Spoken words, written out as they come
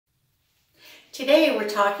Today we're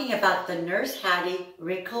talking about the Nurse Hatty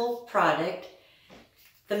wrinkle product,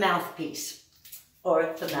 the mouthpiece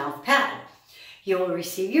or the mouth pad. You will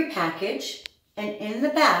receive your package and in the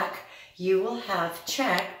back you will have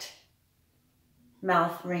checked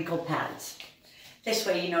mouth wrinkle pads. This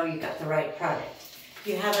way you know you got the right product.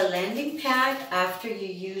 You have a landing pad after you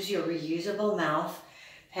use your reusable mouth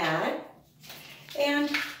pad and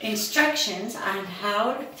instructions on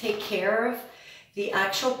how to take care of the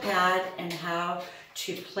actual pad and how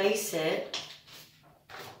to place it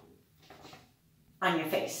on your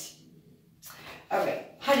face. All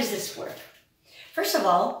right, how does this work? First of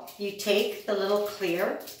all, you take the little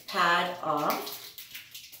clear pad off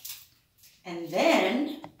and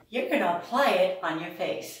then you're going to apply it on your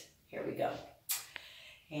face. Here we go.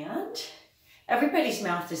 And everybody's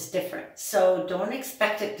mouth is different, so don't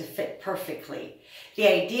expect it to fit perfectly. The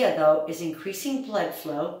idea, though, is increasing blood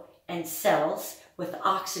flow and cells with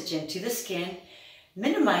oxygen to the skin,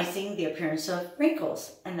 minimizing the appearance of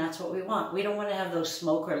wrinkles. And that's what we want. We don't want to have those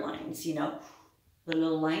smoker lines, you know, the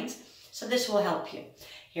little lines. So this will help you.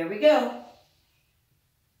 Here we go.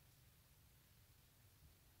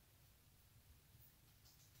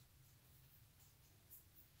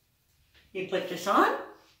 You put this on,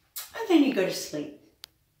 and then you go to sleep.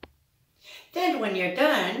 Then when you're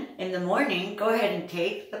done in the morning, go ahead and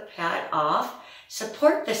take the pad off.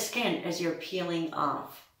 Support the skin as you're peeling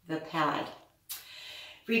off the pad.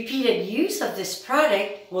 Repeated use of this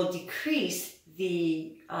product will decrease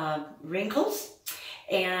the wrinkles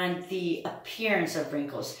and the appearance of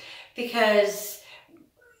wrinkles because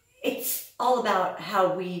it's all about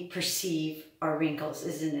how we perceive our wrinkles,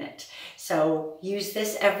 isn't it? So use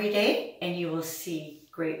this every day and you will see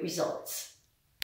great results.